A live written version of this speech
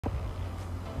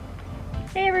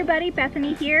Hey everybody,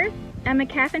 Bethany here. I'm a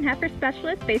calf and heifer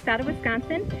specialist based out of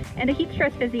Wisconsin and a heat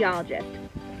stress physiologist.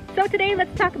 So today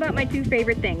let's talk about my two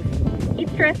favorite things, heat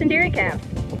stress and dairy calves.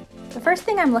 The first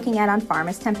thing I'm looking at on farm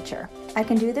is temperature. I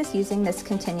can do this using this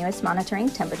continuous monitoring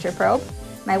temperature probe,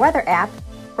 my weather app,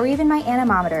 or even my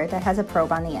anemometer that has a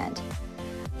probe on the end.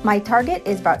 My target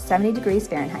is about 70 degrees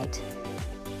Fahrenheit.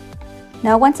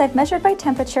 Now once I've measured my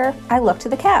temperature, I look to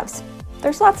the calves.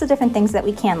 There's lots of different things that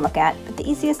we can look at, but the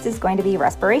easiest is going to be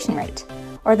respiration rate,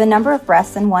 or the number of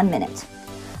breaths in 1 minute.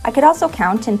 I could also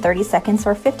count in 30 seconds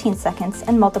or 15 seconds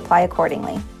and multiply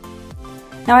accordingly.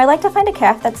 Now I like to find a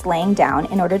calf that's laying down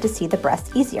in order to see the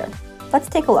breaths easier. Let's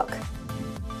take a look.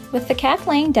 With the calf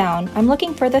laying down, I'm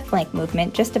looking for the flank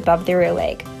movement just above the rear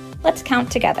leg. Let's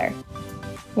count together.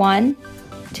 1,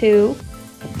 2,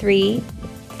 3,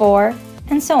 4,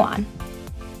 and so on.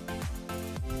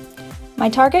 My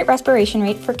target respiration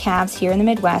rate for calves here in the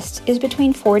Midwest is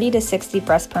between 40 to 60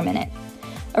 breaths per minute.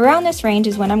 Around this range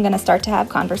is when I'm going to start to have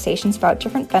conversations about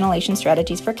different ventilation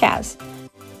strategies for calves,